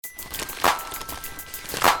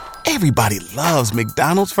Everybody loves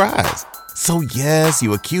McDonald's fries. So yes,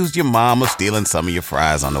 you accused your mom of stealing some of your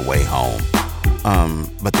fries on the way home.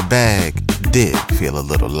 But the bag did feel a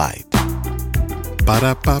little light.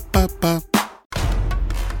 Ba-da-ba-ba-ba.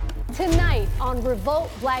 Tonight on Revolt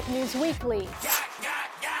Black News Weekly.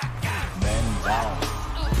 Men down.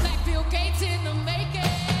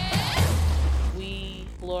 We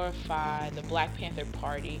glorify the Black Panther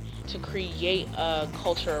Party to create a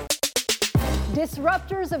culture.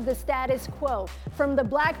 Disruptors of the status quo, from the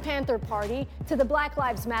Black Panther Party to the Black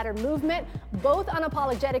Lives Matter movement, both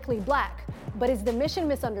unapologetically black. But is the mission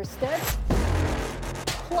misunderstood?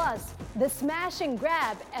 Plus, the smash and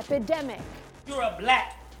grab epidemic. You're a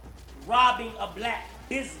black robbing a black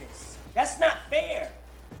business. That's not fair.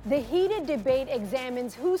 The heated debate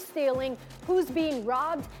examines who's stealing, who's being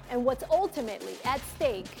robbed, and what's ultimately at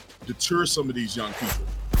stake. Deter some of these young people.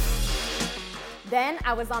 Then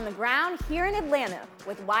I was on the ground here in Atlanta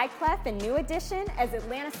with Wyclef and New Edition as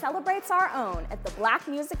Atlanta celebrates our own at the Black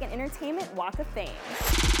Music and Entertainment Walk of Fame.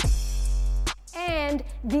 And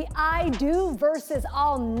the I do versus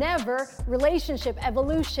I'll never relationship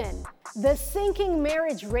evolution. The sinking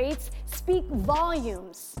marriage rates speak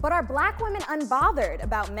volumes. But are black women unbothered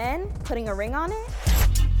about men putting a ring on it?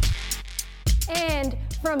 And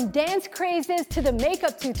from dance crazes to the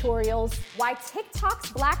makeup tutorials, why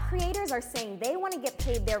TikTok's black creators are saying they want to get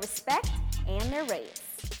paid their respect and their raise.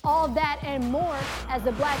 All that and more as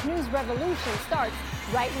the Black News Revolution starts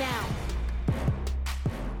right now.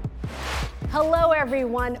 Hello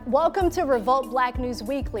everyone, welcome to Revolt Black News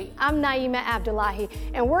Weekly. I'm Naima Abdullahi,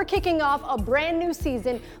 and we're kicking off a brand new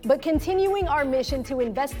season, but continuing our mission to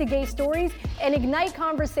investigate stories and ignite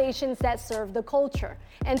conversations that serve the culture.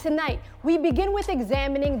 And tonight, we begin with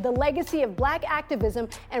examining the legacy of black activism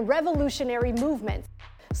and revolutionary movements.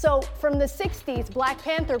 So from the 60s Black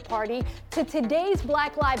Panther Party to today's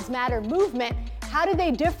Black Lives Matter movement, how do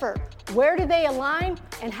they differ? Where do they align?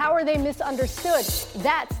 And how are they misunderstood?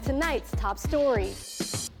 That's tonight's top story.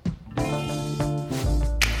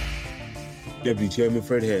 Deputy Chairman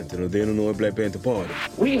Fred Hampton of the Illinois Black Panther Party.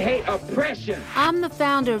 We hate oppression. I'm the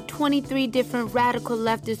founder of 23 different radical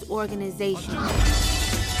leftist organizations.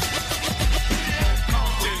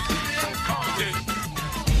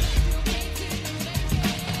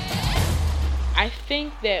 I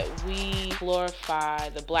think that we glorify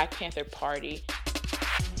the Black Panther Party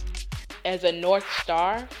as a North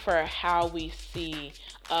Star for how we see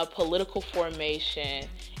a political formation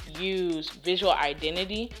use visual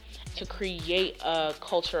identity to create a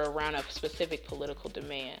culture around a specific political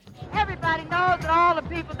demand. Everybody knows that all the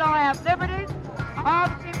people don't have liberties, all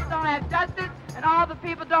the people don't have justice, and all the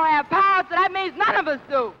people don't have power, so that means none of us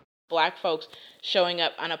do. Black folks showing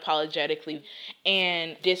up unapologetically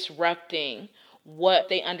and disrupting what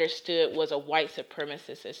they understood was a white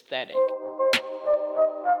supremacist aesthetic.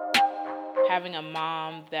 Having a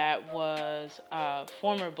mom that was a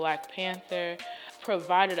former Black Panther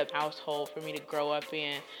provided a household for me to grow up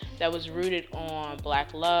in that was rooted on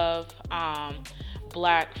Black love,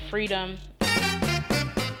 Black freedom.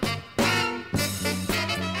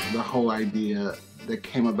 The whole idea that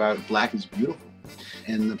came about, Black is beautiful.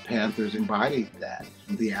 And the Panthers embodied that.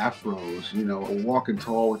 The afros, walking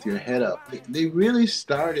tall with your head up. They really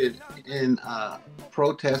started in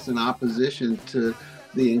protest and opposition to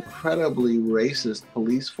the incredibly racist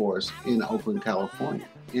police force in Oakland, California.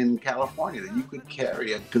 In California, that you could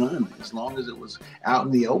carry a gun as long as it was out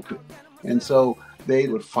in the open. And so they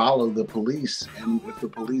would follow the police, and if the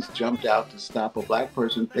police jumped out to stop a Black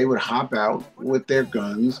person, they would hop out with their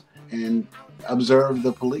guns and observe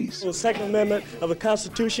the police. The Second Amendment of the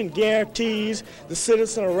Constitution guarantees the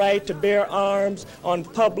citizen a right to bear arms on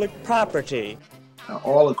public property.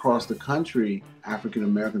 All across the country, African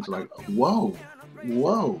Americans are like, whoa,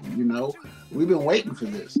 we've been waiting for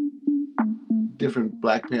this. Different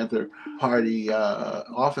Black Panther Party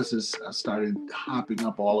offices started hopping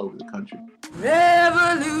up all over the country.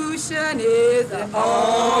 Revolution is the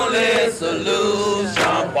only solution.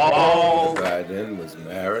 I then was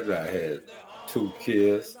married. I had 2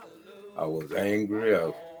 kids. I was angry.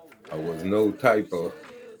 I was no type of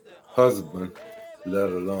husband, let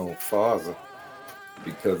alone father,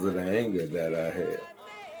 because of the anger that I had.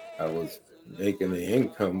 I was making the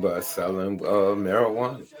income by selling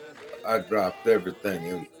marijuana. I dropped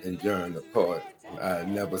everything and joined the party. I had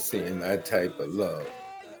never seen that type of love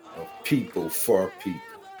of people for people.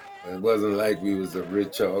 It wasn't like we was a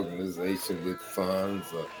rich organization with funds.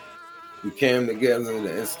 We came together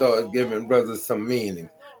and started giving brothers some meaning.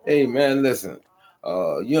 Hey man, listen,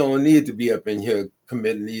 you don't need to be up in here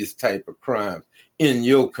committing these type of crimes in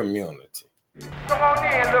your community. Come on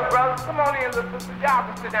in, little brothers. Come on in, little sisters. Y'all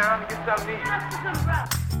can sit down and get something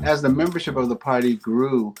to eat. As the membership of the party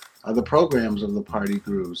grew, the programs of the party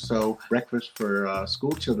grew. So breakfast for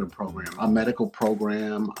school children program, a medical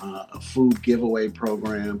program, a food giveaway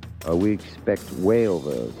program. We expect way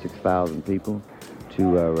over 6,000 people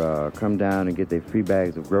to come down and get their free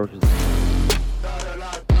bags of groceries.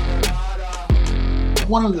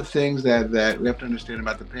 One of the things that we have to understand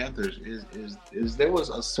about the Panthers is there was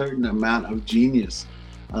a certain amount of genius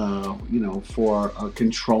for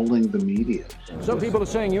controlling the media. Some people are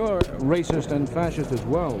saying you're racist and fascist as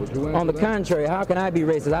well. Would you On the contrary, how can I be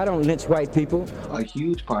racist? I don't lynch white people. A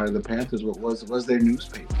huge part of the Panthers was their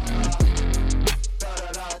newspaper.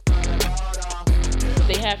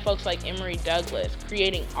 They had folks like Emory Douglas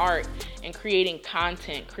creating art and creating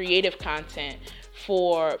content, creative content,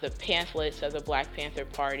 for the pamphlets of the Black Panther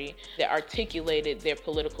Party that articulated their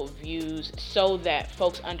political views so that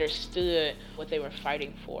folks understood what they were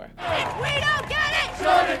fighting for. We don't get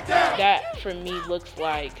it! That, for me, looks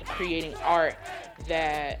like creating art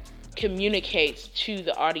that communicates to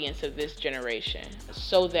the audience of this generation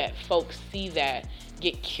so that folks see that,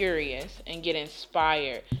 get curious, and get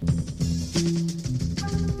inspired.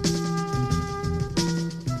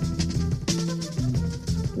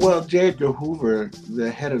 Well, J. Edgar Hoover, the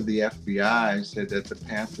head of the FBI, said that the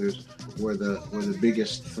Panthers were the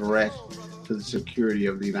biggest threat to the security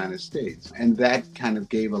of the United States. And that kind of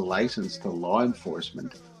gave a license to law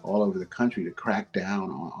enforcement all over the country to crack down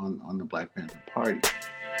on the Black Panther Party.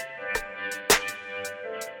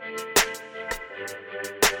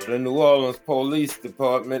 The New Orleans Police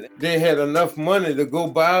Department, they had enough money to go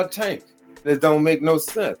buy a tank. That don't make no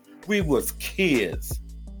sense. We was kids.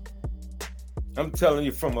 I'm telling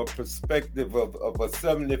you from a perspective of a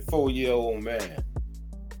 74-year-old man.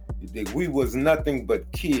 We was nothing but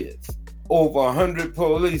kids. Over 100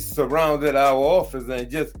 police surrounded our office and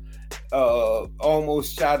just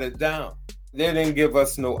almost shot it down. They didn't give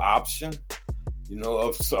us no option,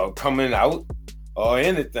 of coming out or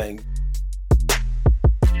anything.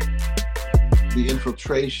 The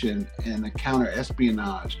infiltration and the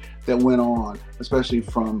counter-espionage that went on, especially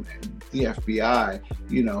from the FBI,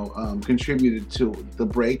 contributed to the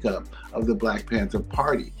breakup of the Black Panther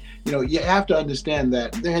Party. You have to understand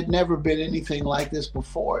that there had never been anything like this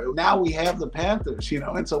before. Now we have the Panthers,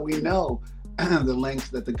 and so we know the lengths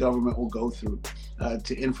that the government will go through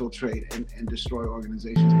to infiltrate and destroy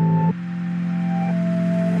organizations.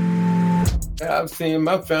 I've seen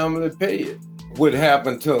my family pay it. What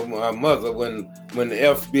happened to my mother when the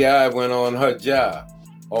FBI went on her job,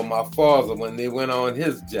 or my father when they went on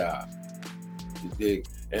his job.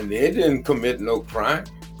 And they didn't commit no crime.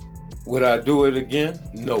 Would I do it again?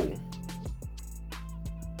 No.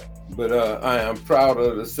 But I am proud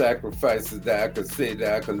of the sacrifices that I could say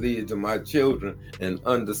that I could leave to my children and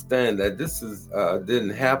understand that this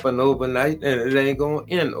didn't happen overnight and it ain't gonna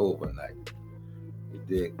end overnight.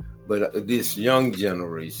 But this young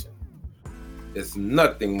generation, it's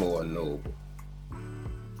nothing more noble.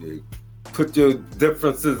 Put your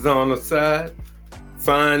differences on the side,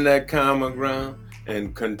 find that common ground,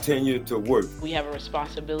 and continue to work. We have a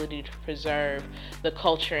responsibility to preserve the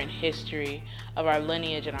culture and history of our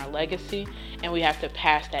lineage and our legacy, and we have to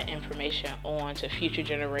pass that information on to future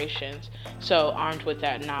generations. So armed with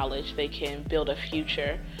that knowledge, they can build a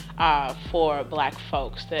future for Black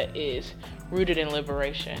folks that is rooted in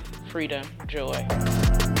liberation, freedom, joy.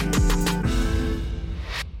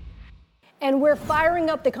 And we're firing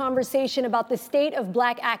up the conversation about the state of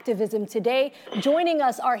Black activism today. Joining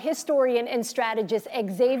us are historian and strategist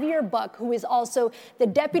Xavier Buck, who is also the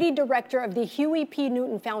deputy director of the Huey P.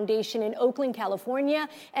 Newton Foundation in Oakland, California,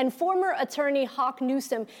 and former attorney Hawk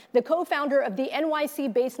Newsome, the co-founder of the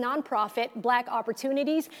NYC-based nonprofit Black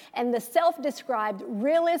Opportunities and the self-described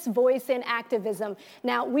realist voice in activism.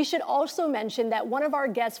 Now, we should also mention that one of our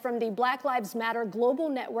guests from the Black Lives Matter Global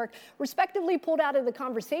Network respectively pulled out of the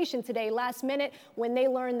conversation today last minute when they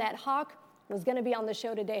learned that Hawk was going to be on the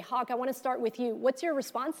show today. Hawk, I want to start with you. What's your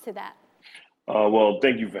response to that? Well,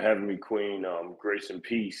 thank you for having me, Queen. Grace and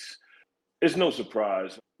peace. It's no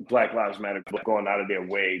surprise. Black Lives Matter going out of their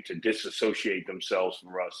way to disassociate themselves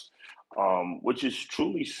from us, which is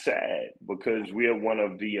truly sad because we are one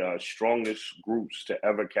of the strongest groups to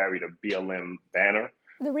ever carry the BLM banner.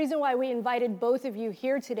 The reason why we invited both of you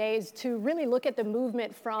here today is to really look at the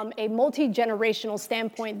movement from a multi-generational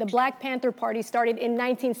standpoint. The Black Panther Party started in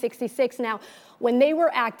 1966. Now, when they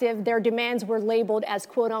were active, their demands were labeled as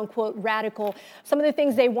quote unquote radical. Some of the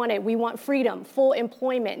things they wanted: we want freedom, full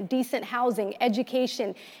employment, decent housing,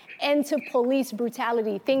 education, end to police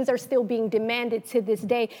brutality. Things are still being demanded to this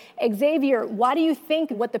day. Xavier, why do you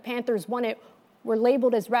think what the Panthers wanted were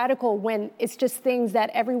labeled as radical when it's just things that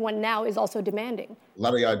everyone now is also demanding? A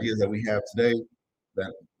lot of the ideas that we have today that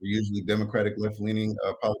are usually Democratic left-leaning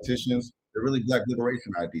politicians, they're really Black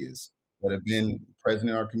liberation ideas that have been present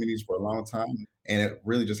in our communities for a long time. And it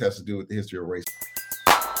really just has to do with the history of race.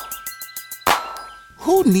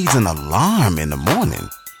 Who needs an alarm in the morning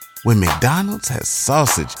when McDonald's has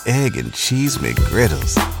sausage, egg, and cheese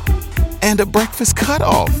McGriddles and a breakfast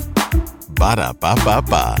cutoff?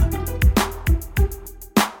 Ba-da-ba-ba-ba.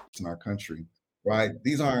 In our country, right?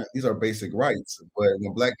 These are basic rights, but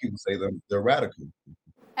when Black people say them, they're radical.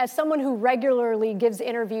 As someone who regularly gives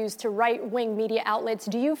interviews to right-wing media outlets,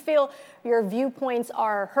 do you feel your viewpoints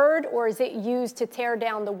are heard, or is it used to tear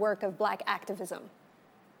down the work of Black activism?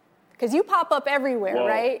 Because you pop up everywhere,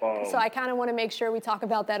 right? So I kind of want to make sure we talk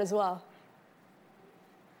about that as well.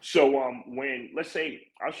 So when, let's say,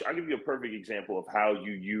 I'll give you a perfect example of how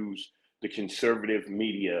you use the conservative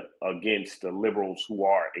media against the liberals who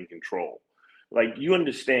are in control. Like, you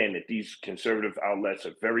understand that these conservative outlets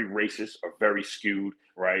are very racist, are very skewed,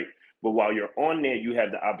 right? But while you're on there, you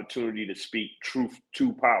have the opportunity to speak truth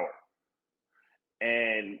to power.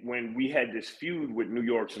 And when we had this feud with New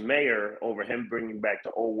York's mayor over him bringing back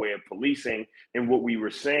the old way of policing, and what we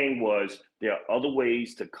were saying was there are other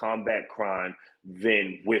ways to combat crime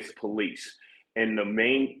than with police. And the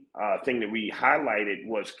main thing that we highlighted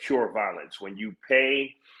was cure violence. When you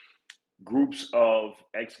pay groups of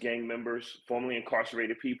ex-gang members, formerly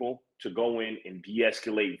incarcerated people, to go in and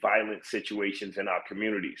de-escalate violent situations in our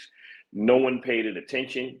communities. No one paid it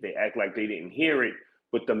attention. They act like they didn't hear it,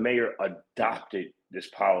 but the mayor adopted this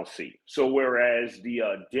policy. So whereas the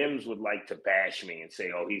Dems would like to bash me and say,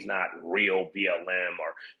 oh, he's not real BLM,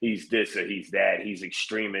 or he's this or he's that, he's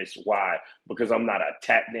extremist. Why? Because I'm not a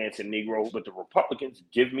tap dancing Negro. But the Republicans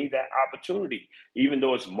give me that opportunity. Even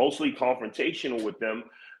though it's mostly confrontational with them,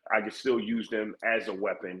 I can still use them as a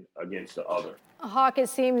weapon against the other. Hawk, it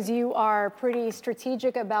seems you are pretty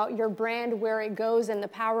strategic about your brand, where it goes, and the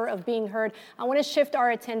power of being heard. I want to shift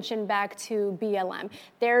our attention back to BLM.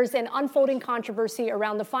 There's an unfolding controversy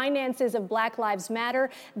around the finances of Black Lives Matter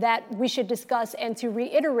that we should discuss. And to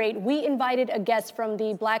reiterate, we invited a guest from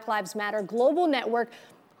the Black Lives Matter Global Network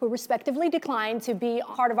who respectively declined to be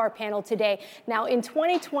part of our panel today. Now, in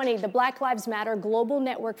 2020, the Black Lives Matter Global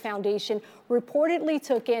Network Foundation reportedly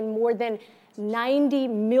took in more than $90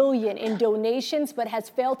 million in donations, but has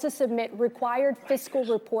failed to submit required fiscal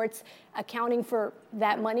reports accounting for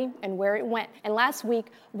that money and where it went. And last week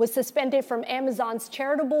was suspended from Amazon's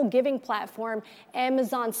charitable giving platform,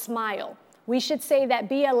 Amazon Smile. We should say that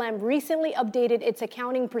BLM recently updated its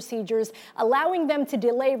accounting procedures, allowing them to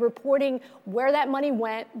delay reporting where that money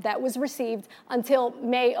went that was received until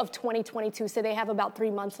May of 2022. So they have about 3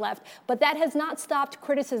 months left. But that has not stopped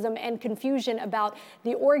criticism and confusion about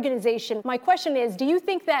the organization. My question is, do you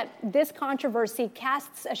think that this controversy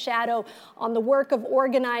casts a shadow on the work of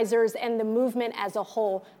organizers and the movement as a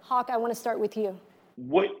whole? Hawk, I want to start with you.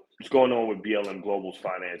 What's going on with BLM Global's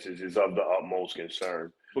finances is of the utmost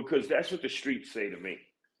concern, because that's what the streets say to me,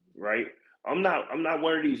 right? I'm not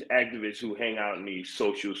one of these activists who hang out in these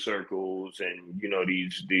social circles and, you know,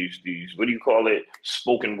 these what do you call it,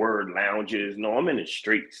 spoken word lounges. No, I'm in the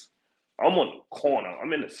streets. I'm on the corner.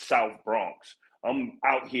 I'm in the South Bronx. I'm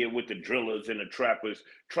out here with the drillers and the trappers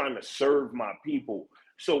trying to serve my people.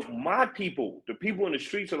 So my people, the people in the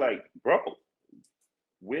streets, are like, bro,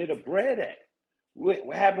 where the bread at?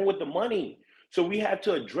 What happened with the money? So we have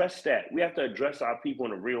to address that. We have to address our people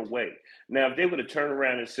in a real way. Now, if they were to turn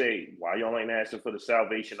around and say, why y'all ain't asking for the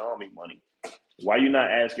Salvation Army money? Why you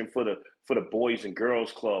not asking for the Boys and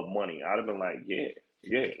Girls Club money? I'd have been like,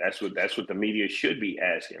 yeah, that's what the media should be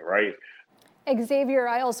asking, right? Xavier,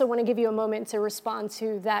 I also want to give you a moment to respond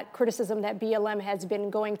to that criticism that BLM has been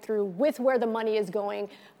going through with where the money is going.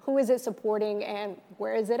 Who is it supporting and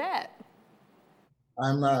where is it at?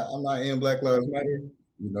 I'm not in Black Lives Matter.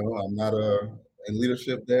 You know, I'm not in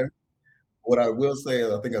leadership there. What I will say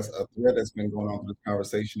is, I think a thread that's been going on through this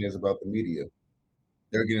conversation is about the media.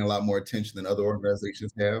 They're getting a lot more attention than other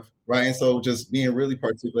organizations have, right? And so just being really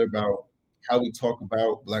particular about how we talk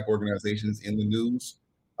about Black organizations in the news,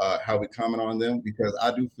 how we comment on them, because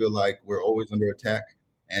I do feel like we're always under attack.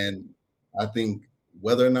 And I think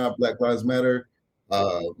whether or not Black Lives Matter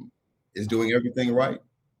is doing everything right,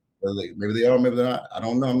 Maybe they are, maybe they're not. I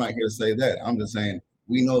don't know. I'm not here to say that. I'm just saying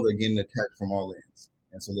we know they're getting attacked from all ends.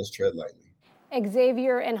 And so let's tread lightly.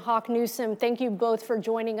 Xavier and Hawk Newsome, thank you both for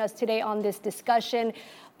joining us today on this discussion.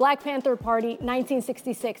 Black Panther Party,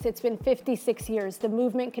 1966. It's been 56 years. The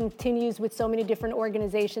movement continues with so many different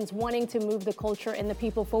organizations wanting to move the culture and the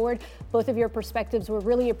people forward. Both of your perspectives were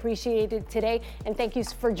really appreciated today. And thank you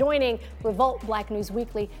for joining Revolt Black News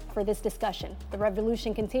Weekly for this discussion. The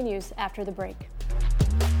revolution continues after the break.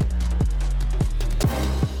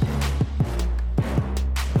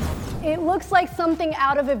 It looks like something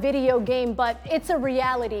out of a video game, but it's a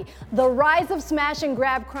reality. The rise of smash and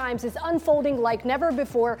grab crimes is unfolding like never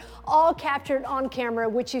before, all captured on camera,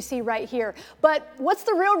 which you see right here. But what's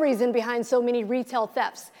the real reason behind so many retail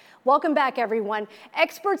thefts? Welcome back, everyone.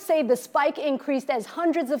 Experts say the spike increased as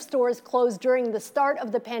hundreds of stores closed during the start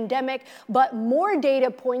of the pandemic, but more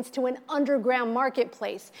data points to an underground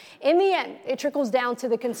marketplace. In the end, it trickles down to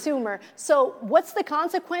the consumer. So what's the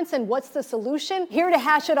consequence and what's the solution? Here to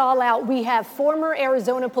hash it all out, we have former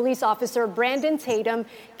Arizona police officer Brandon Tatum,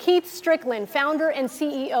 Keith Strickland, founder and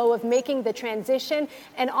CEO of Making the Transition,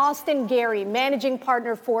 and Austin Gary, managing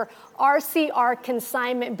partner for RCR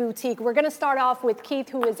Consignment Boutique. We're going to start off with Keith,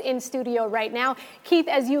 who is in studio right now. Keith,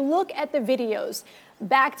 as you look at the videos,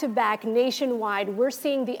 back to back, nationwide, we're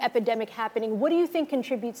seeing the epidemic happening. What do you think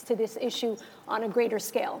contributes to this issue on a greater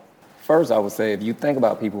scale? First, I would say, if you think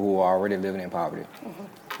about people who are already living in poverty,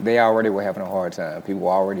 they already were having a hard time. People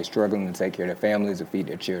were already struggling to take care of their families and feed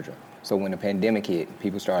their children. So when the pandemic hit,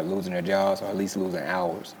 people started losing their jobs or at least losing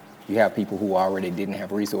hours. You have people who already didn't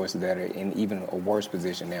have resources that are in even a worse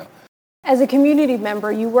position now. As a community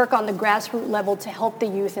member, you work on the grassroots level to help the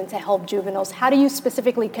youth and to help juveniles. How do you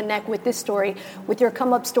specifically connect with this story, with your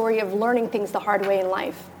come-up story of learning things the hard way in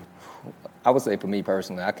life? I would say for me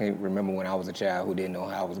personally, I can remember when I was a child who didn't know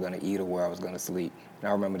how I was going to eat or where I was going to sleep. And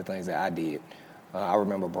I remember the things that I did. I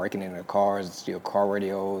remember breaking into cars, steal car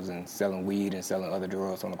radios, and selling weed and selling other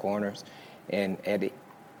drugs on the corners. And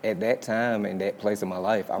at that time, in that place in my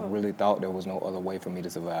life, I really thought there was no other way for me to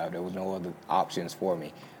survive. There was no other options for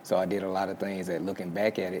me. So I did a lot of things that, looking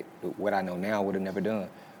back at it, what I know now I would have never done.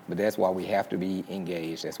 But that's why we have to be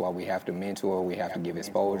engaged. That's why we have to mentor. We have to give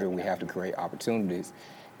exposure. We have to create opportunities.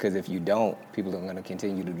 Because if you don't, people are going to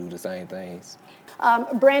continue to do the same things.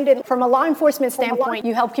 Brandon, from a law enforcement standpoint,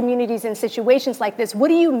 you help communities in situations like this. What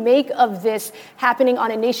do you make of this happening on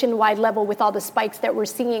a nationwide level with all the spikes that we're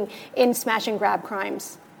seeing in smash and grab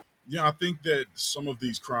crimes? Yeah, I think that some of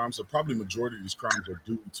these crimes, or probably majority of these crimes, are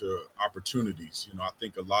due to opportunities. I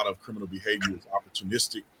think a lot of criminal behavior is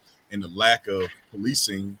opportunistic, and the lack of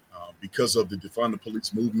policing because of the defund the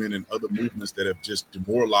police movement and other movements that have just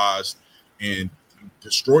demoralized and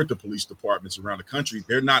destroyed the police departments around the country.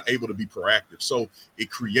 They're not able to be proactive. So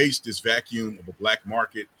it creates this vacuum of a black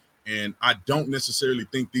market. And I don't necessarily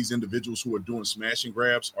think these individuals who are doing smash and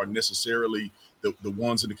grabs are necessarily the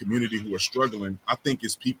ones in the community who are struggling. I think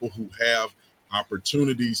it's people who have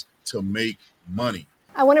opportunities to make money.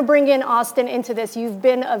 I want to bring in Austin into this. You've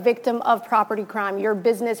been a victim of property crime. Your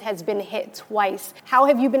business has been hit twice. How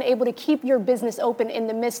have you been able to keep your business open in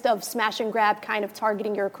the midst of smash and grab kind of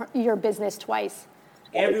targeting your business twice?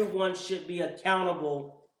 Everyone should be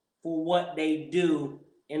accountable for what they do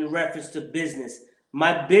in reference to business.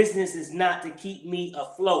 My business is not to keep me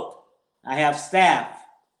afloat. I have staff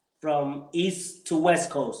from East to West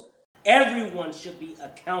Coast. Everyone should be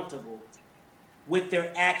accountable with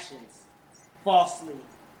their actions falsely.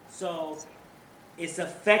 So it's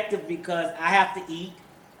effective because I have to eat.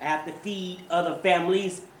 I have to feed other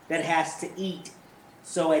families that has to eat.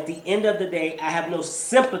 So at the end of the day, I have no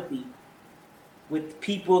sympathy with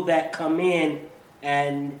people that come in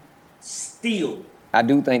and steal. I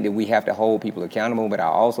do think that we have to hold people accountable, but I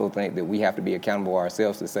also think that we have to be accountable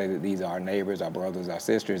ourselves to say that these are our neighbors, our brothers, our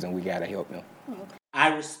sisters, and we got to help them. I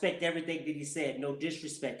respect everything that he said, no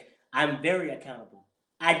disrespect. I'm very accountable.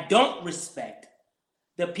 I don't respect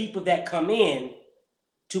the people that come in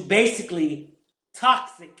to basically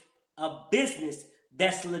toxic a business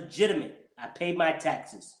that's legitimate. I pay my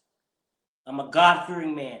taxes. I'm a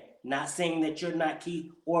God-fearing man, not saying that you're not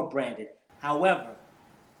Keith or Brandon. However,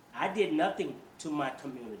 I did nothing to my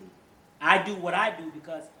community. I do what I do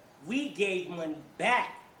because we gave money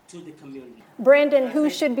back to the community. Brandon, who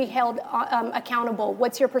should be held accountable?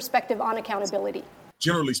 What's your perspective on accountability?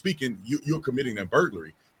 Generally speaking, you're committing a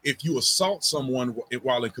burglary. If you assault someone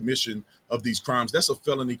while in commission of these crimes, that's a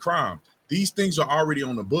felony crime. These things are already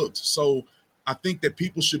on the books. So I think that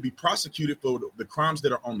people should be prosecuted for the crimes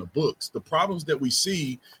that are on the books. The problems that we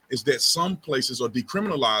see is that some places are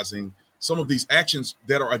decriminalizing some of these actions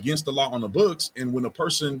that are against the law on the books. And when a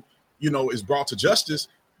person, is brought to justice,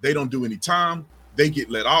 They don't do any time. They get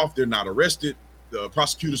let off. They're not arrested. The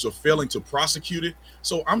prosecutors are failing to prosecute it.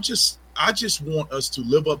 So I just want us to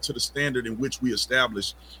live up to the standard in which we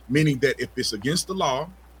establish, meaning that if it's against the law,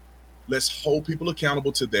 let's hold people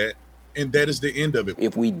accountable to that. And that is the end of it.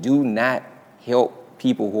 If we do not help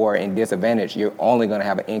people who are in disadvantage, you're only going to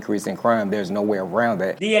have an increase in crime. There's no way around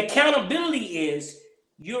that. The accountability is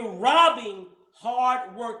you're robbing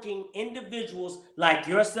hard-working individuals like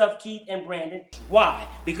yourself, Keith and Brandon. Why?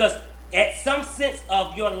 Because at some sense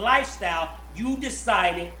of your lifestyle, you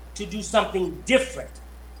decided to do something different.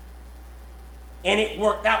 And it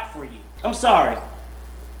worked out for you. I'm sorry.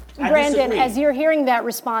 Brandon, as you're hearing that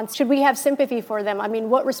response, should we have sympathy for them? I mean,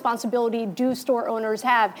 what responsibility do store owners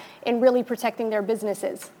have in really protecting their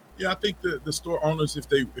businesses? Yeah, I think the store owners, if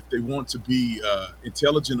they want to be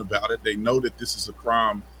intelligent about it, they know that this is a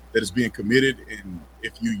crime that is being committed, and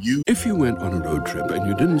if you went on a road trip and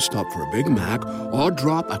you didn't stop for a Big Mac or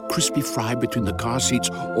drop a crispy fry between the car seats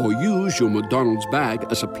or use your McDonald's bag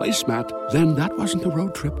as a placemat, then that wasn't a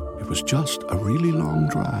road trip. It was just a really long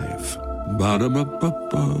drive.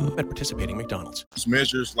 Ba-da-ba-ba-ba. At participating McDonald's.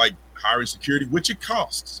 Measures like hiring security, which it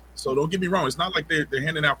costs. So don't get me wrong. It's not like they're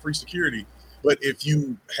handing out free security. But if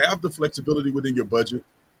you have the flexibility within your budget,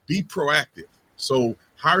 be proactive. So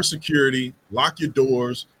hire security, lock your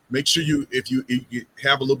doors, make sure if you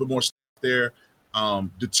have a little bit more stuff there,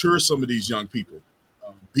 deter some of these young people.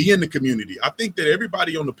 Be in the community. I think that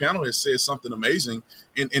everybody on the panel has said something amazing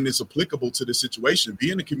and it's applicable to this situation.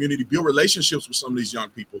 Be in the community, build relationships with some of these young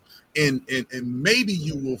people, and maybe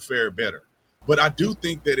you will fare better. But I do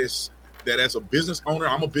think that as a business owner,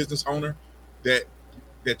 I'm a business owner,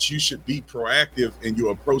 that you should be proactive in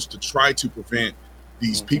your approach to try to prevent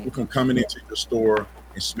these people from coming into your store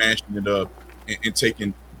and smashing it up and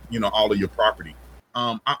taking, all of your property.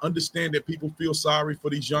 I understand that people feel sorry for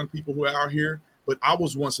these young people who are out here, but I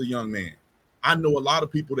was once a young man. I know a lot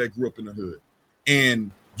of people that grew up in the hood,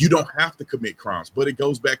 and you don't have to commit crimes. But it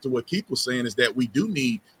goes back to what Keith was saying, is that we do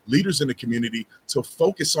need leaders in the community to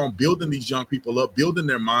focus on building these young people up, building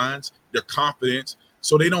their minds, their confidence,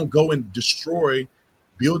 so they don't go and destroy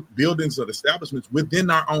buildings or establishments within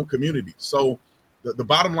our own community. So the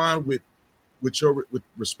bottom line with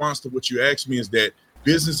response to what you asked me is that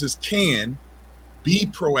businesses can be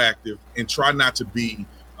proactive and try not to be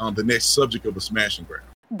the next subject of a smash and grab.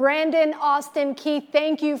 Brandon, Austin, Keith,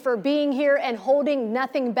 thank you for being here and holding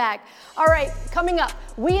nothing back. All right, coming up,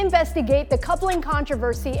 we investigate the coupling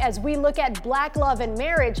controversy as we look at Black love and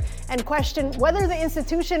marriage and question whether the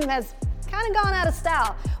institution has kind of gone out of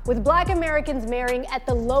style. With Black Americans marrying at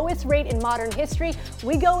the lowest rate in modern history,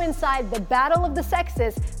 we go inside the battle of the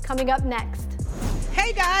sexes, coming up next.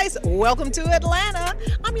 Hey guys, welcome to Atlanta.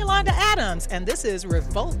 I'm Yolanda Adams, and this is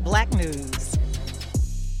Revolt Black News.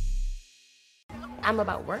 I'm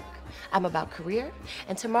about work, I'm about career,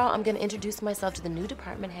 and tomorrow I'm gonna introduce myself to the new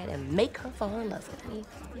department head and make her fall in love with me.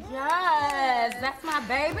 Yes, that's my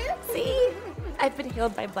baby. See, I've been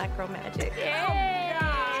healed by Black Girl Magic. Yay.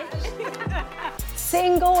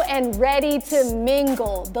 Single and ready to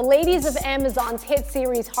mingle. The ladies of Amazon's hit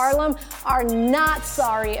series Harlem are not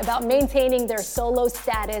sorry about maintaining their solo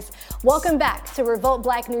status. Welcome back to Revolt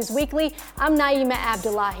Black News Weekly. I'm Naima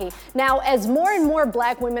Abdullahi. Now, as more and more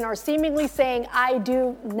Black women are seemingly saying I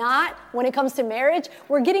do not when it comes to marriage,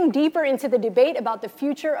 we're getting deeper into the debate about the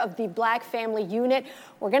future of the Black family unit.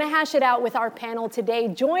 We're gonna hash it out with our panel today.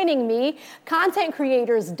 Joining me, content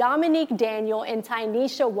creators Dominique Daniel and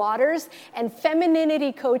Tynesha Waters, and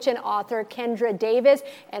femininity coach and author Kendra Davis,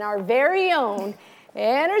 and our very own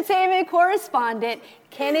entertainment correspondent,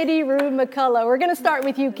 Kennedy Rue McCullough. We're gonna start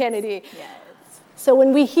with you, Kennedy. Yes. So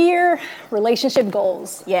when we hear relationship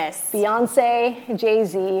goals, yes, Beyonce,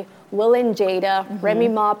 Jay-Z, Will and Jada, Remy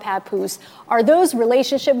Ma, Papoose, are those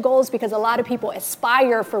relationship goals? Because a lot of people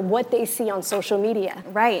aspire for what they see on social media.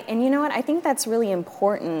 Right, and you know what? I think that's really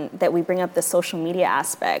important that we bring up the social media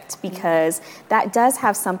aspect, because that does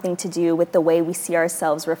have something to do with the way we see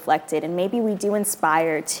ourselves reflected, and maybe we do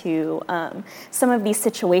inspire to some of these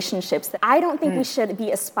situationships. I don't think we should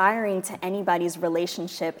be aspiring to anybody's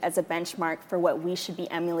relationship as a benchmark for what we should be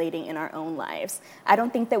emulating in our own lives. I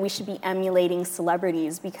don't think that we should be emulating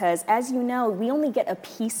celebrities, because as you know, we only get a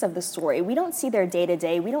piece of the story. We don't see their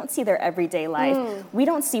day-to-day. We don't see their everyday life. We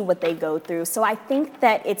don't see what they go through. So I think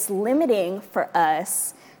that it's limiting for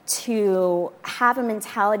us to have a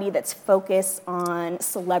mentality that's focused on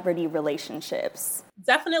celebrity relationships?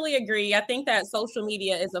 Definitely agree. I think that social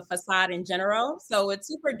media is a facade in general. So it's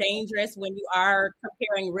super dangerous when you are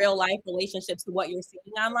comparing real life relationships to what you're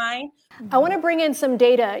seeing online. I want to bring in some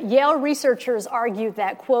data. Yale researchers argue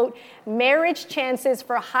that, quote, marriage chances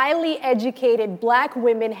for highly educated Black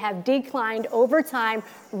women have declined over time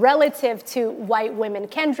relative to white women.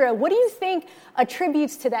 Kendra, what do you think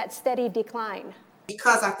attributes to that steady decline?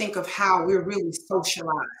 Because I think of how we're really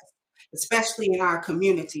socialized, especially in our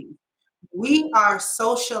community. We are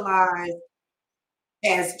socialized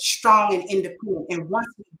as strong and independent. And once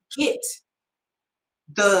we get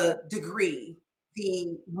the degree,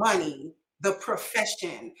 the money, the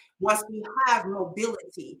profession, once we have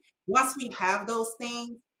mobility, once we have those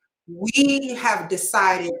things, we have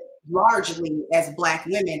decided largely as Black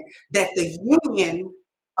women that the union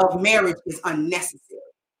of marriage is unnecessary.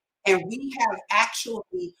 And we have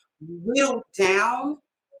actually whittled down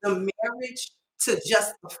the marriage to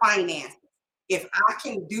just the finances. If I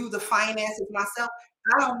can do the finances myself,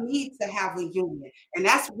 I don't need to have a union. And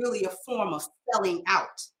that's really a form of selling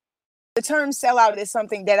out. The term sellout is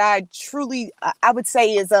something that I truly, I would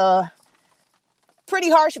say is pretty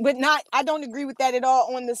harsh, but I don't agree with that at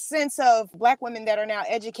all on the sense of Black women that are now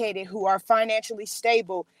educated who are financially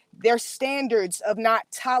stable. Their standards of not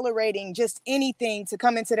tolerating just anything to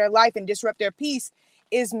come into their life and disrupt their peace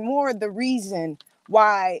is more the reason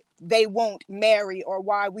why they won't marry or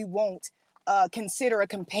why we won't consider a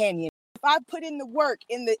companion. If I put in the work,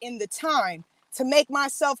 in the time to make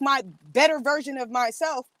myself my better version of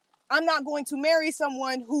myself, I'm not going to marry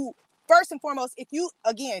someone who, first and foremost,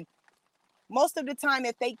 most of the time,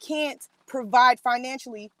 if they can't provide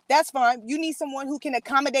financially, that's fine. You need someone who can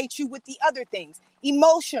accommodate you with the other things,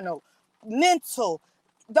 emotional, mental,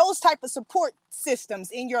 those type of support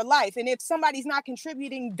systems in your life. And if somebody's not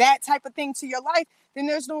contributing that type of thing to your life, then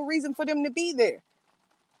there's no reason for them to be there.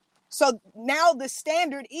 So now the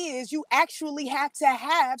standard is you actually have to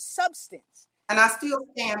have substance. And I still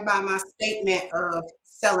stand by my statement of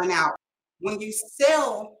selling out. When you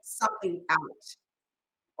sell something out,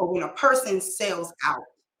 or when a person sells out,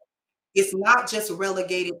 it's not just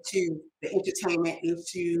relegated to the entertainment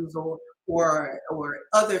issues or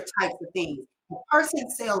other types of things. A person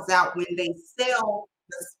sells out when they sell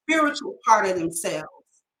the spiritual part of themselves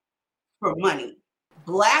for money.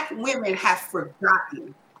 Black women have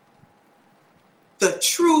forgotten the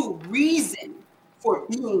true reason for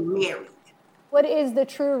being married. What is the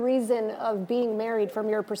true reason of being married from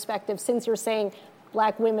your perspective, since you're saying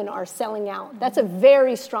Black women are selling out? That's a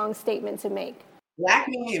very strong statement to make. Black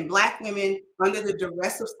men and Black women under the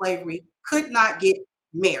duress of slavery could not get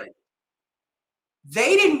married.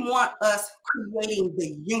 They didn't want us creating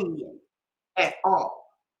the union at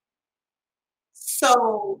all.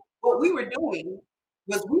 So what we were doing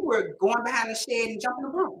was we were going behind the shed and jumping the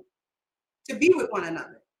broom to be with one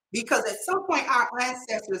another. Because at some point our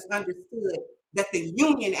ancestors understood that the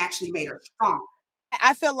union actually made us strong.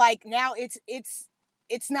 I feel like now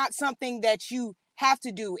it's not something that you have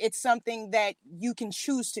to do. It's something that you can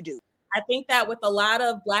choose to do. I think that with a lot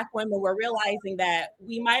of Black women, we're realizing that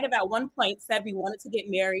we might have at one point said we wanted to get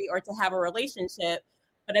married or to have a relationship,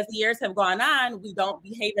 but as the years have gone on, we don't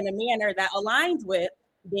behave in a manner that aligns with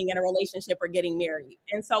being in a relationship or getting married.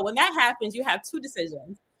 And so when that happens, you have two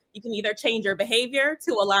decisions. You can either change your behavior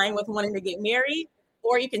to align with wanting to get married,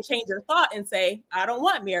 or you can change your thought and say, I don't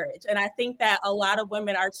want marriage. And I think that a lot of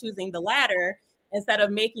women are choosing the latter instead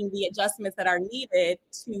of making the adjustments that are needed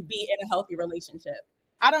to be in a healthy relationship.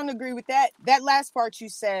 I don't agree with that. That last part you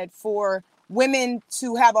said, for women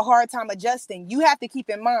to have a hard time adjusting, you have to keep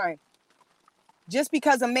in mind, just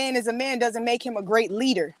because a man is a man doesn't make him a great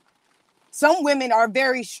leader. Some women are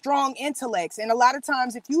very strong intellects. And a lot of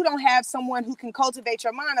times, if you don't have someone who can cultivate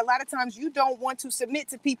your mind, a lot of times you don't want to submit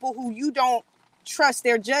to people who you don't trust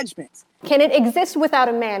their judgments. Can it exist without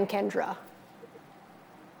a man, Kendra?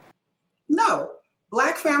 No.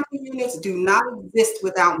 Black family units do not exist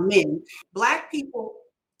without men. Black people,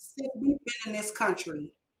 since we've been in this country,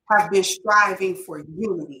 have been striving for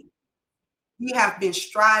unity. We have been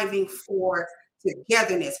striving for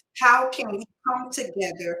togetherness. How can we come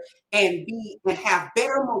together and have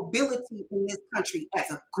better mobility in this country as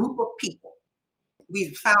a group of people?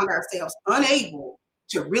 We've found ourselves unable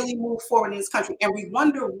to really move forward in this country, and we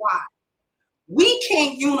wonder why. We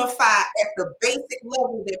can't unify at the basic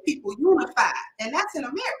level that people unify, and that's in a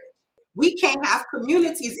marriage. We can't have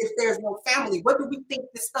communities if there's no family. What do we think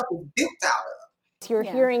this stuff is built out of? You're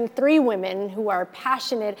hearing three women who are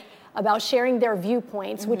passionate about sharing their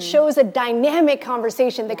viewpoints, which shows a dynamic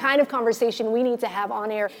conversation, the kind of conversation we need to have on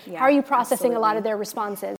air. How are you processing a lot of their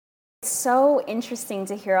responses? so interesting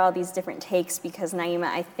to hear all these different takes because, Naima,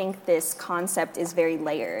 I think this concept is very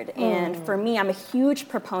layered. And for me, I'm a huge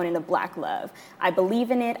proponent of Black love. I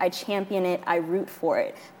believe in it, I champion it, I root for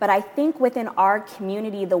it. But I think within our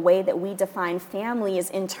community, the way that we define family is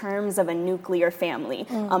in terms of a nuclear family.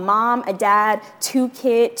 A mom, a dad,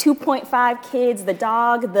 2.5 kids, the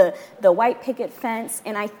dog, the white picket fence.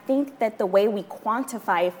 And I think that the way we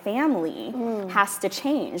quantify family has to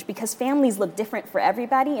change because families look different for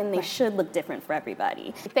everybody and they should look different for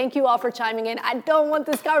everybody. Thank you all for chiming in. I don't want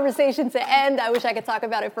this conversation to end. I wish I could talk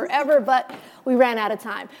about it forever, but we ran out of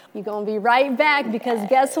time. We're going to be right back because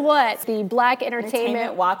guess what? The Black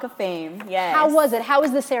Entertainment Walk of Fame. Yes. How was it? How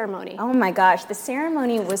was the ceremony? Oh my gosh, the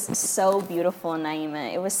ceremony was so beautiful,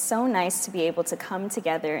 Naima. It was so nice to be able to come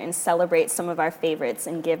together and celebrate some of our favorites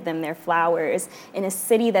and give them their flowers in a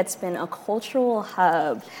city that's been a cultural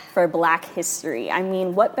hub for Black history. I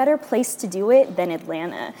mean, what better place to do it than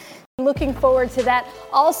Atlanta? Looking forward to that.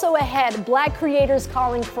 Also ahead, Black creators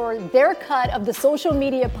calling for their cut of the social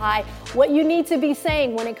media pie, what you need to be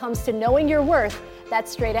saying when it comes to knowing your worth.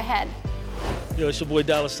 That's straight ahead. Yo, it's your boy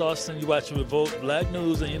Dallas Austin. You watching Revolt Black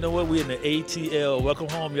News, and you know what? We in the ATL. Welcome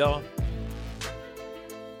home, y'all.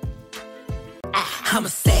 I'm a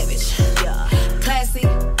savage. Classy,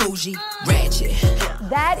 bougie, ratchet.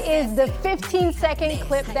 That is the 15-second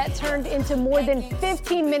clip that turned into more than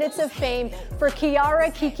 15 minutes of fame for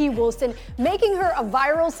Kiara Kiki Wilson, making her a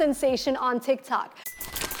viral sensation on TikTok.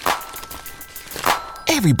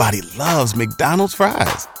 Everybody loves McDonald's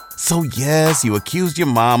fries. So yes, you accused your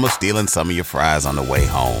mom of stealing some of your fries on the way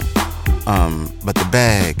home. But the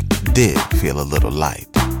bag did feel a little light.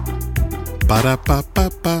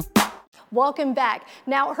 Ba-da-ba-ba-ba. Welcome back.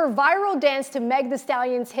 Now, her viral dance to Meg Thee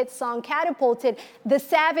Stallion's hit song catapulted the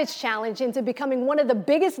Savage Challenge into becoming one of the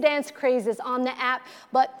biggest dance crazes on the app.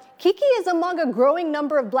 But Kiki is among a growing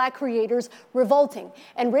number of Black creators revolting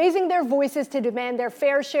and raising their voices to demand their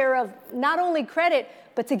fair share of not only credit,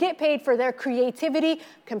 but to get paid for their creativity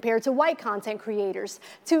compared to white content creators.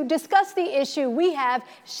 To discuss the issue, we have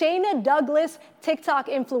Shayna Douglas, TikTok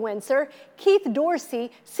influencer, Keith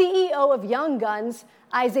Dorsey, CEO of Young Guns,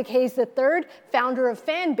 Isaac Hayes III, founder of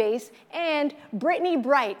Fanbase, and Brittany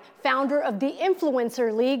Bright, founder of the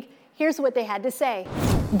Influencer League. Here's what they had to say.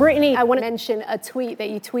 Brittany, I want to mention a tweet that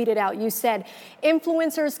you tweeted out. You said,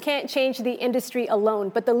 influencers can't change the industry alone,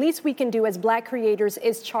 but the least we can do as Black creators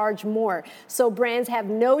is charge more. So brands have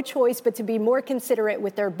no choice but to be more considerate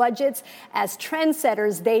with their budgets. As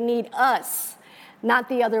trendsetters, they need us, not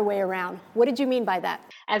the other way around. What did you mean by that?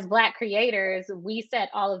 As Black creators, we set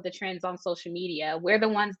all of the trends on social media. We're the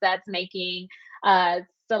ones that's making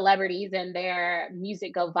celebrities and their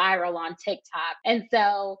music go viral on TikTok. And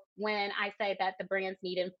so when I say that the brands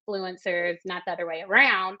need influencers, not the other way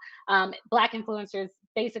around, Black influencers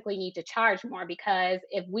basically need to charge more, because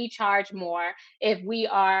if we charge more, if we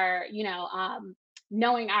are,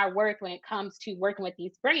 knowing our worth when it comes to working with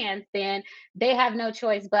these brands, then they have no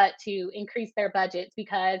choice but to increase their budgets,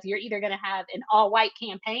 because you're either going to have an all-white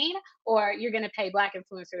campaign or you're going to pay Black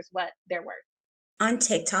influencers what they're worth. On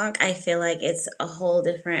TikTok, I feel like it's a whole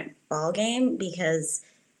different ballgame because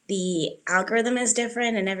the algorithm is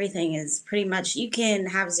different and everything is pretty much, you can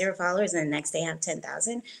have 0 followers and the next day have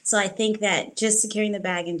 10,000. So I think that just securing the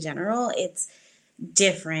bag in general, it's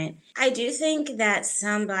different. I do think that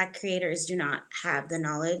some Black creators do not have the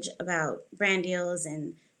knowledge about brand deals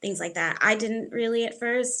and things like that. I didn't really at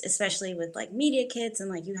first, especially with like media kits, and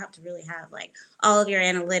like you have to really have like all of your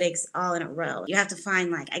analytics all in a row. You have to find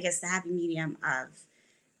like, I guess, the happy medium of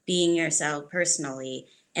being yourself personally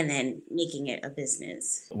and then making it a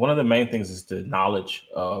business. One of the main things is the knowledge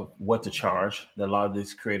of what to charge that a lot of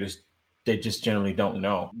these creators, they just generally don't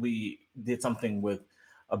know. We did something with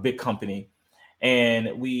a big company, and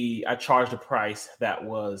I charged a price that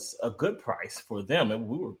was a good price for them, and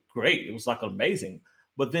we were great. It was like amazing.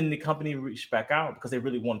 But then the company reached back out because they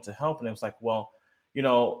really wanted to help. And it was like, well,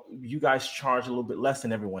 you guys charge a little bit less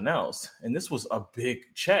than everyone else. And this was a big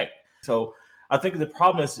check. So I think the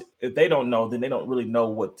problem is if they don't know, then they don't really know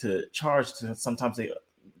what to charge. Sometimes they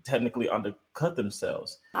technically undercut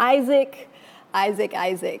themselves. Isaac,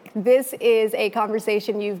 this is a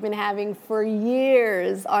conversation you've been having for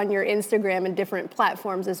years on your Instagram and different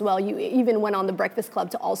platforms as well. You even went on the Breakfast Club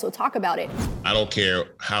to also talk about it. I don't care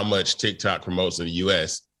how much TikTok promotes in the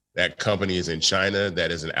US. That company is in China. That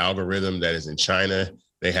is an algorithm that is in China.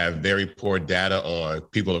 They have very poor data on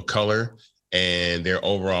people of color, and their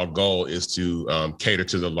overall goal is to cater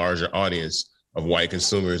to the larger audience of white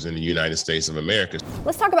consumers in the United States of America.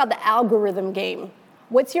 Let's talk about the algorithm game.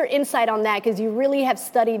 What's your insight on that? Because you really have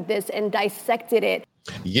studied this and dissected it.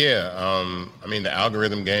 Yeah, I mean, the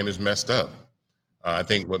algorithm game is messed up. I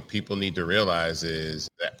think what people need to realize is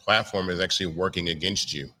that platform is actually working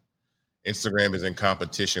against you. Instagram is in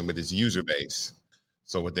competition with its user base.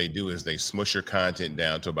 So what they do is they smush your content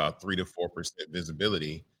down to about 3 to 4%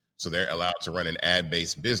 visibility. So they're allowed to run an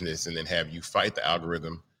ad-based business and then have you fight the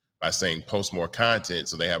algorithm by saying post more content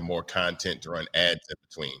so they have more content to run ads in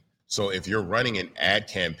between. So if you're running an ad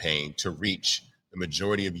campaign to reach the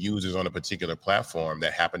majority of users on a particular platform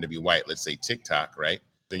that happen to be white, let's say TikTok, right?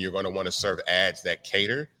 Then you're going to want to serve ads that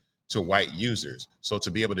cater to white users. So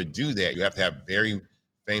to be able to do that, you have to have very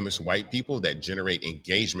famous white people that generate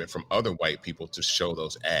engagement from other white people to show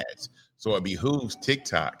those ads. So it behooves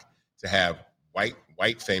TikTok to have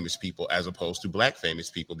white famous people as opposed to black famous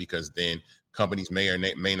people, because then companies may or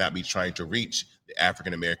may not be trying to reach the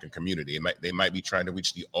African American community. They might be trying to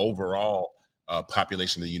reach the overall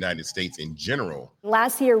population of the United States in general.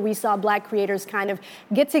 Last year, we saw Black creators kind of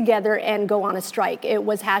get together and go on a strike. It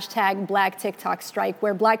was hashtag Black TikTok strike,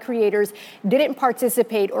 where Black creators didn't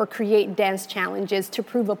participate or create dance challenges to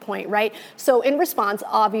prove a point, right? So in response,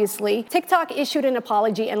 obviously, TikTok issued an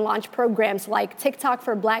apology and launched programs like TikTok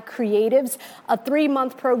for Black Creatives, a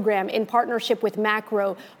 3-month program in partnership with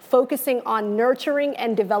Macro, focusing on nurturing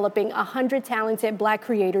and developing 100 talented Black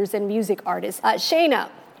creators and music artists. Shayna,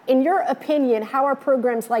 in your opinion, how are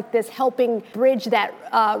programs like this helping bridge that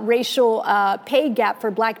racial pay gap for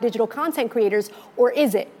Black digital content creators, or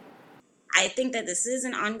is it? I think that this is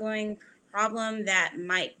an ongoing problem that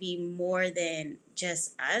might be more than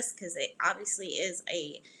just us, because it obviously is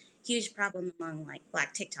a huge problem among like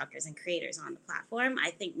Black TikTokers and creators on the platform. I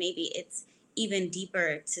think maybe it's even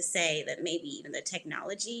deeper to say that maybe even the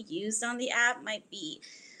technology used on the app might be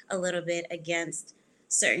a little bit against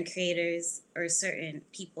certain creators or certain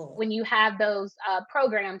people. When you have those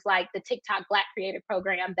programs like the TikTok Black Creator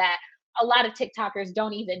Program that a lot of TikTokers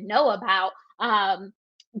don't even know about,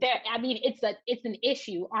 it's an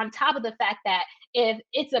issue, on top of the fact that if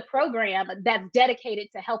it's a program that's dedicated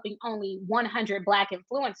to helping only 100 Black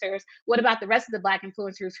influencers, what about the rest of the Black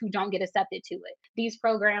influencers who don't get accepted to it? These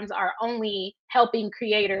programs are only helping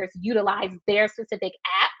creators utilize their specific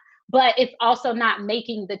app, but it's also not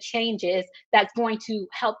making the changes that's going to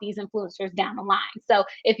help these influencers down the line. So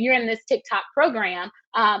if you're in this TikTok program,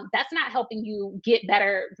 that's not helping you get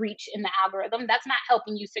better reach in the algorithm. That's not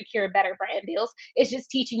helping you secure better brand deals. It's just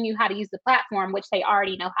teaching you how to use the platform, which they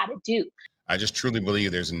already know how to do. I just truly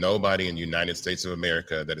believe there's nobody in the United States of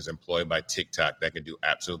America that is employed by TikTok that can do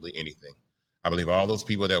absolutely anything. I believe all those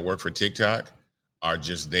people that work for TikTok are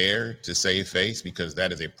just there to save face, because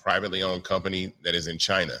that is a privately owned company that is in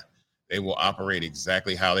China. They will operate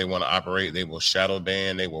exactly how they want to operate. They will shadow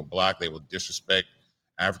ban, they will block, they will disrespect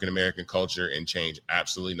African-American culture and change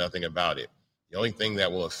absolutely nothing about it. The only thing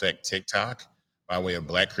that will affect TikTok by way of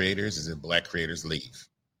Black creators is if Black creators leave,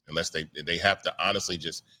 unless they have to honestly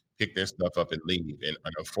just pick their stuff up and leave. And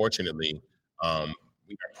unfortunately, we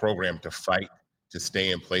are programmed to fight to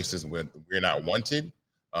stay in places where we're not wanted,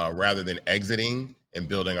 rather than exiting and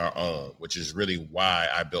building our own, which is really why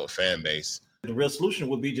I built Fanbase. The real solution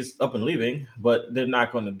would be just up and leaving, but they're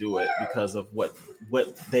not going to do it because of what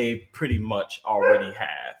they pretty much already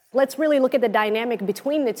have. Let's really look at the dynamic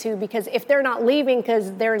between the two, because if they're not leaving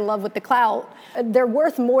because they're in love with the clout, they're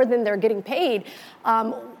worth more than they're getting paid.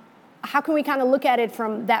 How can we kind of look at it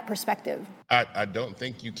from that perspective? I don't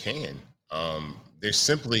think you can. There's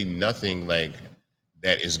simply nothing like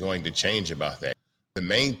that is going to change about that. The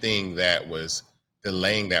main thing that was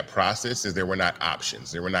delaying that process is there were not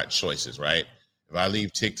options. There were not choices, right? If I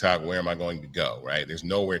leave TikTok, where am I going to go, right? There's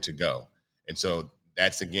nowhere to go. And so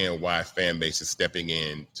that's, again, why Fanbase is stepping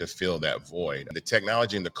in to fill that void. The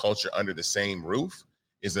technology and the culture under the same roof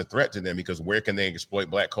is a threat to them, because where can they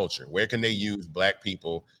exploit Black culture? Where can they use Black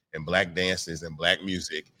people and Black dances and Black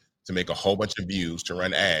music to make a whole bunch of views to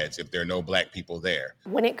run ads if there are no Black people there?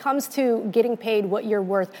 When it comes to getting paid what you're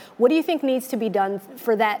worth, what do you think needs to be done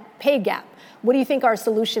for that pay gap? What do you think are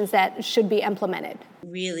solutions that should be implemented?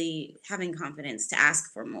 Really having confidence to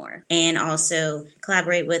ask for more, and also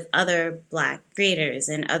collaborate with other Black creators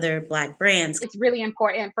and other Black brands. It's really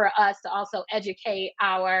important for us to also educate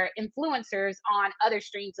our influencers on other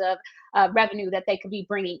streams of revenue that they could be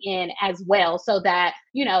bringing in as well, so that,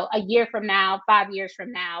 a year from now, 5 years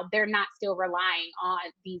from now, they're not still relying on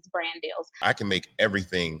these brand deals. I can make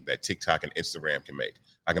everything that TikTok and Instagram can make.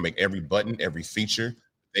 I can make every button, every feature.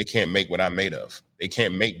 They can't make what I'm made of. They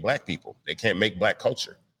can't make Black people. They can't make Black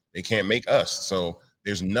culture. They can't make us. So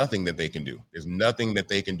there's nothing that they can do. There's nothing that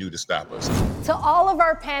they can do to stop us. To all of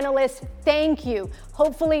our panelists, thank you.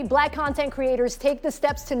 Hopefully, Black content creators take the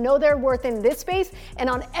steps to know their worth in this space and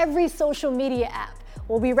on every social media app.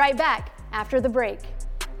 We'll be right back after the break.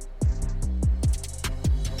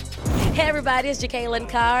 Hey everybody, it's Jacqueline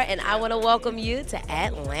Carr, and I want to welcome you to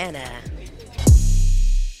Atlanta.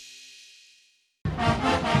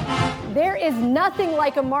 There is nothing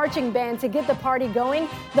like a marching band to get the party going.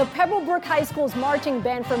 The Pebblebrook High School's marching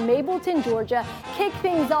band from Mableton, Georgia, kicked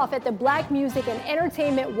things off at the Black Music and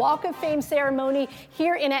Entertainment Walk of Fame ceremony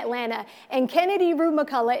here in Atlanta. And Kennedy Rue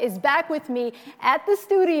McCullough is back with me at the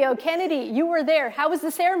studio. Kennedy, you were there. How was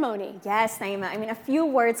the ceremony? Yes, Naima. I mean, a few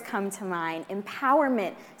words come to mind: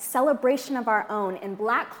 empowerment, celebration of our own, and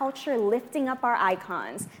Black culture lifting up our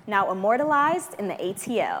icons, now immortalized in the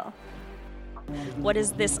ATL. What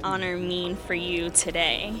does this honor mean for you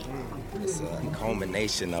today? It's a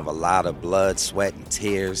culmination of a lot of blood, sweat, and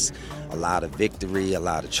tears, a lot of victory, a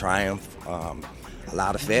lot of triumph, a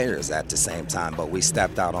lot of failures at the same time. But we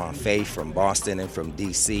stepped out on faith from Boston and from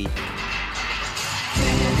D.C.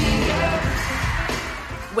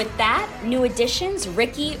 With that, new additions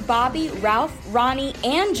Ricky, Bobby, Ralph, Ronnie,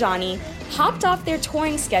 and Johnny hopped off their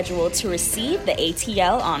touring schedule to receive the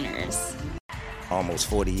ATL honors. Almost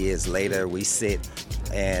 40 years later, we sit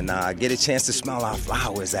and get a chance to smell our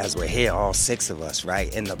flowers as we're here, all 6 of us,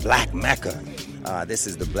 right, in the Black Mecca. This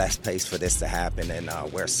is the blessed place for this to happen, and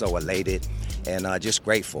we're so elated and just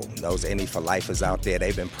grateful. Those Any for Lifers out there,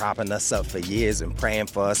 they've been propping us up for years and praying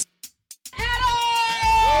for us.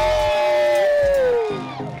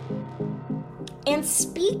 And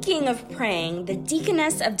speaking of praying, the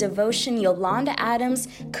Deaconess of Devotion, Yolanda Adams,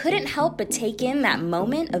 couldn't help but take in that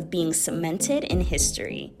moment of being cemented in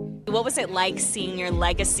history. What was it like seeing your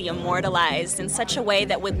legacy immortalized in such a way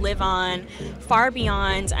that would live on far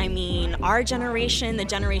beyond, our generation, the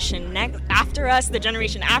generation after us, the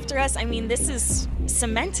generation after us? This is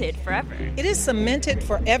cemented forever. It is cemented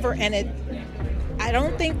forever, and I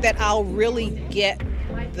don't think that I'll really get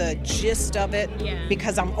the gist of it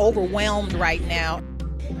because I'm overwhelmed right now.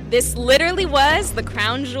 This literally was the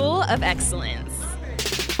crown jewel of excellence.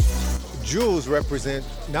 Jewels represent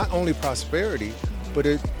not only prosperity, but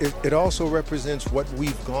it also represents what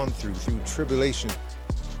we've gone through tribulation.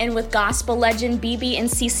 And with gospel legend BB and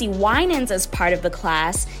CeCe Winans as part of the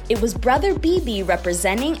class, it was Brother BB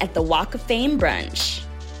representing at the Walk of Fame brunch.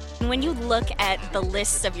 When you look at the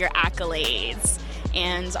list of your accolades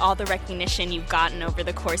and all the recognition you've gotten over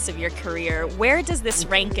the course of your career, where does this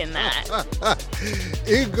rank in that?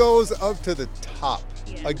 It goes up to the top.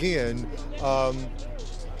 Yeah. Again,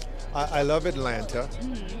 I love Atlanta.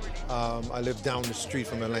 I live down the street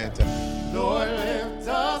from Atlanta. Lord, lift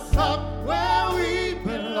us up where we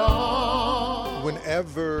belong.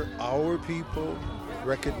 Whenever our people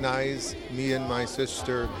recognize me and my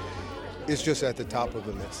sister, it's just at the top of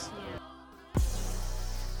the list.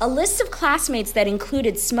 A list of classmates that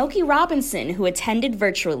included Smokey Robinson, who attended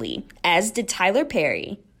virtually, as did Tyler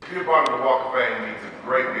Perry. Being part of the Walk of Fame means a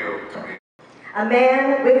great deal to me. A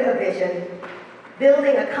man with a vision,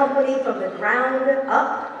 building a company from the ground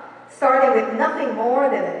up, starting with nothing more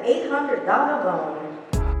than an $800 loan.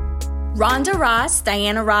 Rhonda Ross,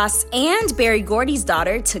 Diana Ross, and Berry Gordy's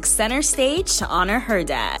daughter took center stage to honor her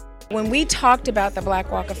dad. When we talked about the Black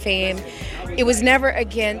Walk of Fame, it was never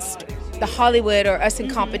against the Hollywood or us in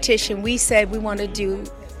competition. We said we want to do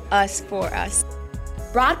us for us.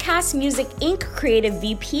 Broadcast Music Inc. creative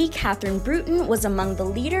VP Catherine Bruton was among the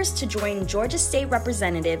leaders to join Georgia State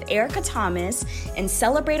Representative Erica Thomas and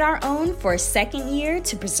celebrate our own for a second year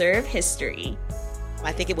to preserve history.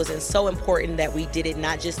 I think it was so important that we did it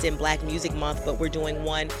not just in Black Music Month, but we're doing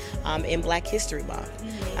one in Black History Month.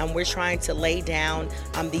 We're trying to lay down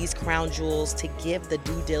these crown jewels to give the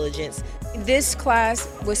due diligence. This class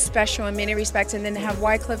was special in many respects, and then to have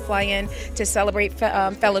Wycliffe fly in to celebrate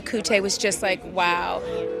Fela Kuti was just like, wow.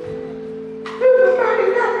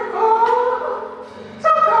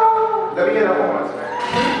 Let me hear that one.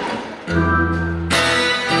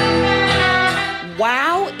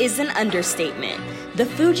 Wow is an understatement. The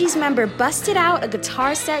Fugees member busted out a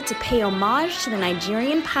guitar set to pay homage to the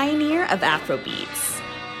Nigerian pioneer of Afrobeats.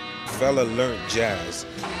 Fela learned jazz,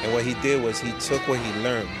 and what he did was he took what he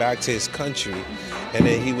learned back to his country, and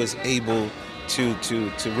then he was able to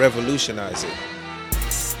revolutionize it.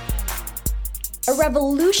 A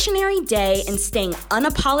revolutionary day in staying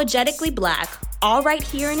unapologetically Black, all right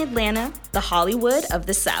here in Atlanta, the Hollywood of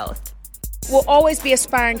the South. We'll always be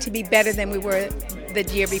aspiring to be better than we were the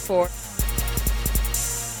year before.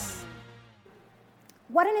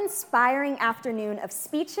 What an inspiring afternoon of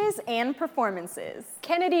speeches and performances.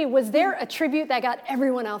 Kennedy, was there a tribute that got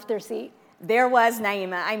everyone off their seat? There was,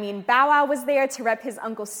 Naima. Bow Wow was there to rep his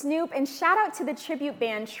Uncle Snoop, and shout out to the tribute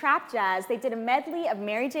band Trap Jazz. They did a medley of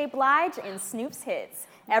Mary J. Blige and Snoop's hits.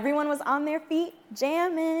 everyone was on their feet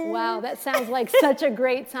jamming. Wow, that sounds like such a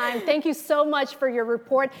great time. Thank you so much for your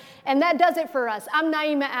report. And that does it for us. I'm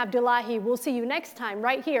Naima Abdullahi. We'll see you next time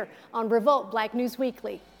right here on Revolt Black News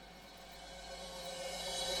Weekly.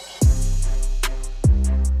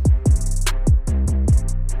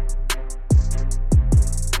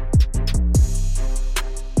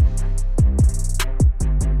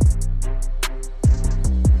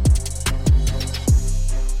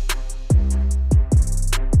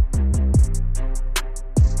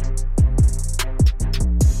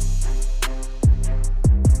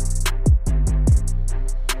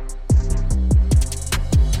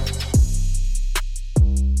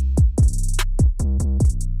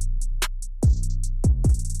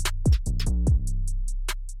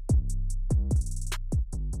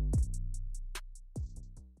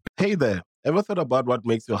 Hey there, ever thought about what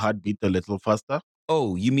makes your heart beat a little faster?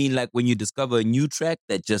 Oh, you mean like when you discover a new track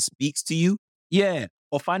that just speaks to you? Yeah,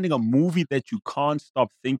 or finding a movie that you can't stop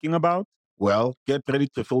thinking about? Well, get ready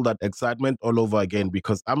to feel that excitement all over again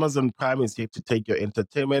because Amazon Prime is here to take your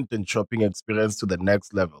entertainment and shopping experience to the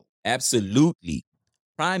next level. Absolutely.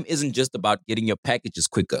 Prime isn't just about getting your packages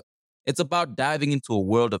quicker. It's about diving into a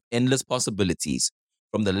world of endless possibilities,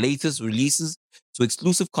 from the latest releases to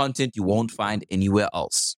exclusive content you won't find anywhere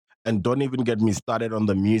else. And don't even get me started on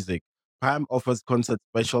the music. Prime offers concert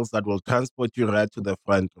specials that will transport you right to the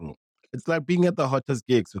front row. It's like being at the hottest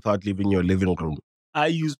gigs without leaving your living room. I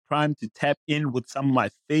use Prime to tap in with some of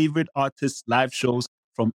my favorite artists' live shows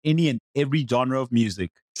from any and every genre of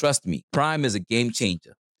music. Trust me, Prime is a game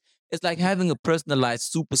changer. It's like having a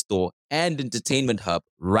personalized superstore and entertainment hub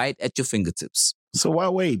right at your fingertips. So why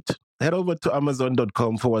wait? Head over to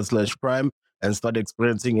amazon.com/Prime and start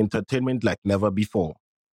experiencing entertainment like never before.